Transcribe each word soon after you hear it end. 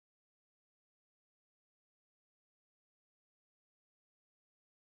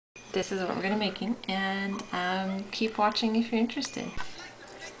this is what we're going to be making, and keep watching if you're interested.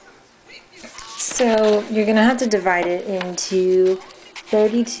 So you're going to have to divide it into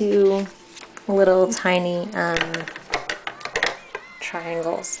 32 little tiny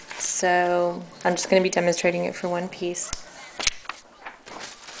triangles. So I'm just going to be demonstrating it for one piece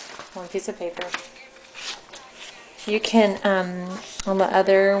of paper. You can, on the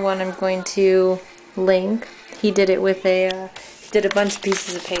other one I'm going to link, he did it with he did a bunch of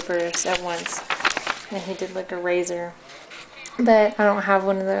pieces of paper at once, and he did like a razor, but I don't have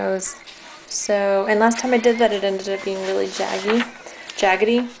one of those. So, and last time I did that, it ended up being really jaggedy.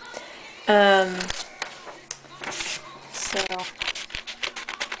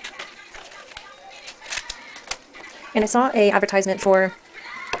 And I saw a advertisement for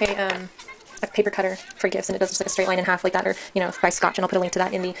a paper cutter for gifts, and it does just like a straight line in half like that, or by Scotch, and I'll put a link to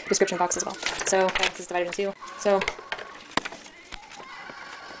that in the description box as well. So this is divided in two. So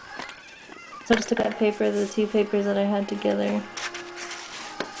I just took that paper, the two papers that I had together,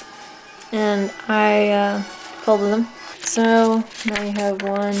 and I folded them. So now you have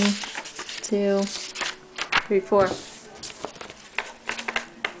 1, 2, 3, 4.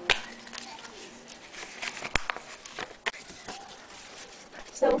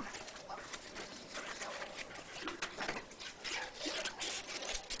 So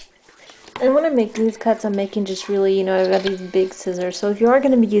and when I'm making these cuts, I'm making just really, I've got these big scissors. So if you are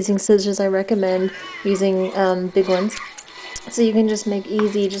going to be using scissors, I recommend using big ones. So you can just make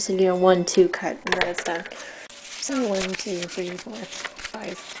easy, just 1, 2 cut, and then it's done. So 1, 2, 3, 4,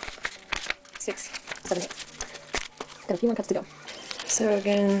 5, 6, 7, 8. Got a few more cuts to go. So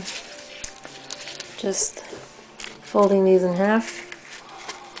again, just folding these in half.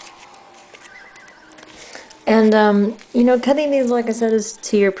 And, cutting these, like I said, is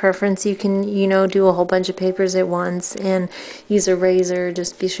to your preference. You can, do a whole bunch of papers at once and use a razor.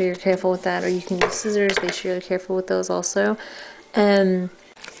 Just be sure you're careful with that. Or you can use scissors. Be sure you're careful with those also.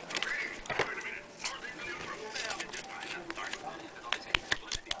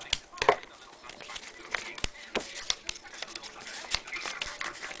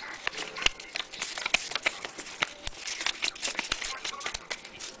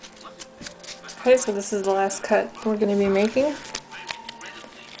 Okay, so this is the last cut we're going to be making.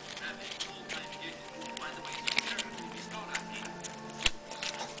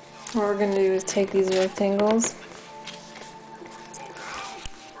 What we're going to do is take these rectangles.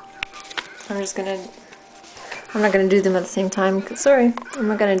 I'm not going to do them at the same time. Sorry, I'm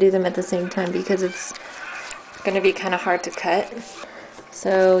not going to do them at the same time because it's going to be kind of hard to cut.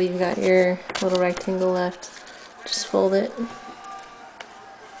 So you've got your little rectangle left. Just fold it.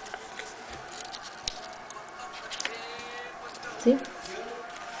 See?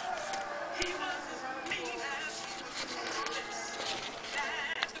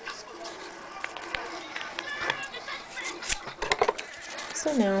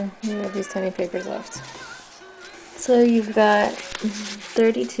 So now you have these tiny papers left. So you've got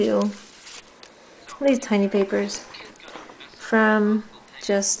 32 of these tiny papers from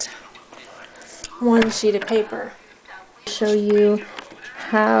just one sheet of paper. I'll show you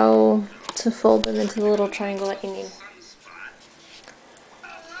how to fold them into the little triangle that you need.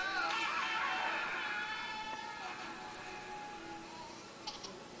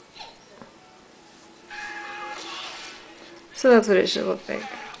 So that's what it should look like.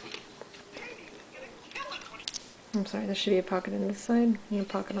 I'm sorry, there should be a pocket on this side and a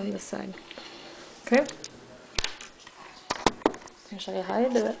pocket on this side. Okay? I'll show you how to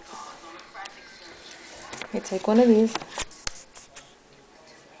do it. You take one of these.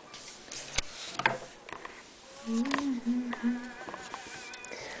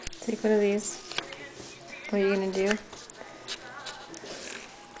 Take one of these. What are you going to do?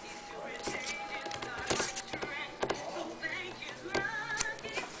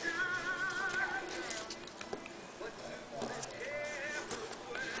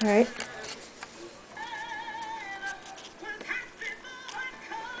 Alright.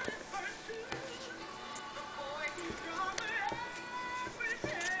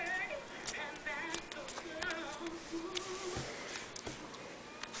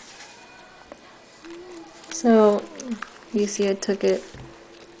 So, you see I took it,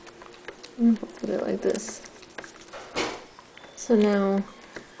 and put it like this. So now,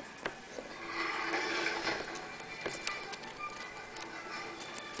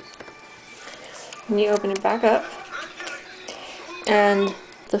 when you open it back up, and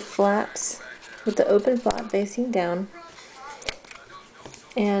the flaps, with the open flap facing down,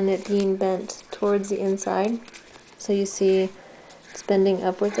 and it being bent towards the inside, so you see it's bending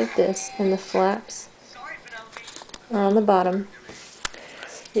upwards like this, and the flaps are on the bottom.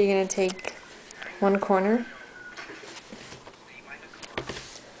 You're going to take one corner.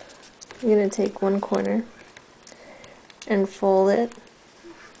 You're going to take one corner and fold it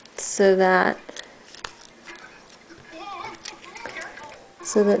so that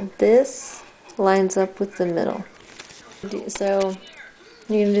this lines up with the middle. So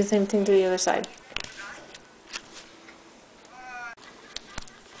you're going to do the same thing to the other side.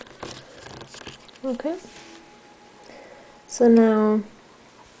 Okay. So now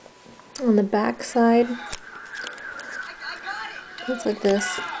on the back side, it's like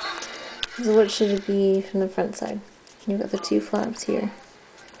this. This is what it should be from the front side. You've got the two flaps here.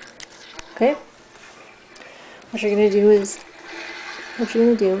 Okay? What you're gonna do is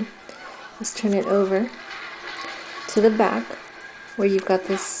turn it over to the back where you've got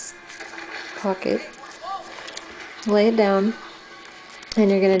this pocket. Lay it down, and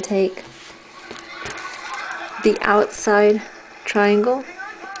you're gonna take the outside triangle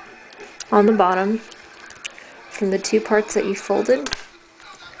on the bottom from the two parts that you folded.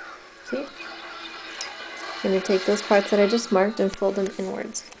 See? I'm going to take those parts that I just marked and fold them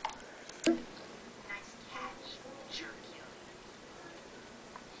inwards. And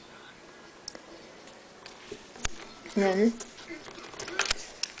then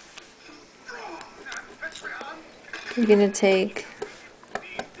you're going to take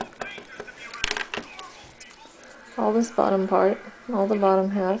all this bottom part, all the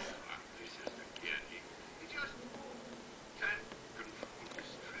bottom half,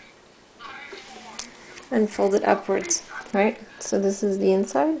 and fold it upwards, right? So this is the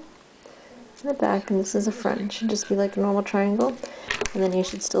inside, the back, and this is the front. It should just be like a normal triangle, and then you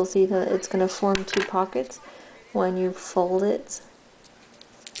should still see that it's going to form two pockets when you fold it.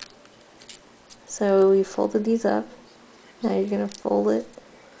 So we folded these up, now you're going to fold it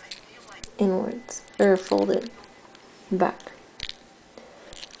inwards, or fold it back.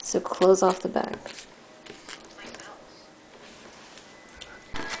 So close off the back.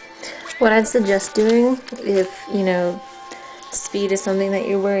 What I'd suggest doing, if you know speed is something that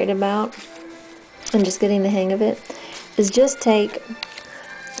you're worried about and just getting the hang of it, is just take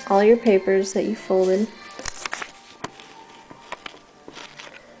all your papers that you folded,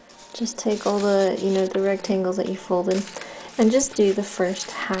 just take all the the rectangles that you folded, and just do the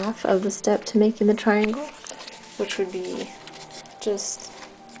first half of the step to making the triangle, which would be just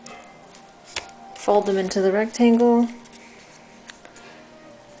fold them into the rectangle,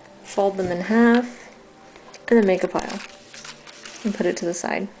 fold them in half, and then make a pile and put it to the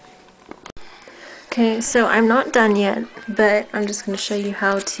side. Okay, so I'm not done yet, but I'm just going to show you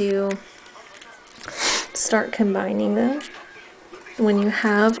how to start combining them. When you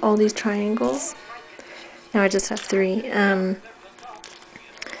have all these triangles, now I just have three,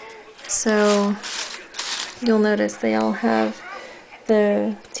 so you'll notice they all have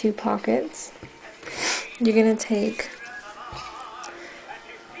the two pockets. You're going to take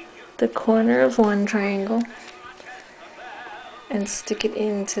the corner of one triangle and stick it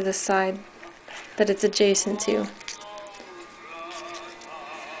into the side that it's adjacent to.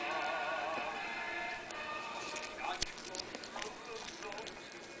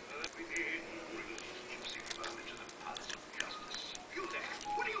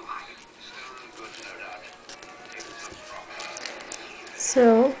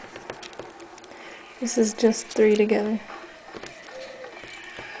 So this is just three together.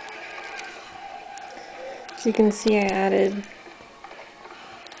 So you can see I added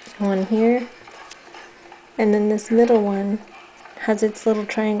one here, and then this middle one has its little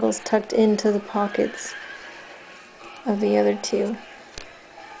triangles tucked into the pockets of the other two.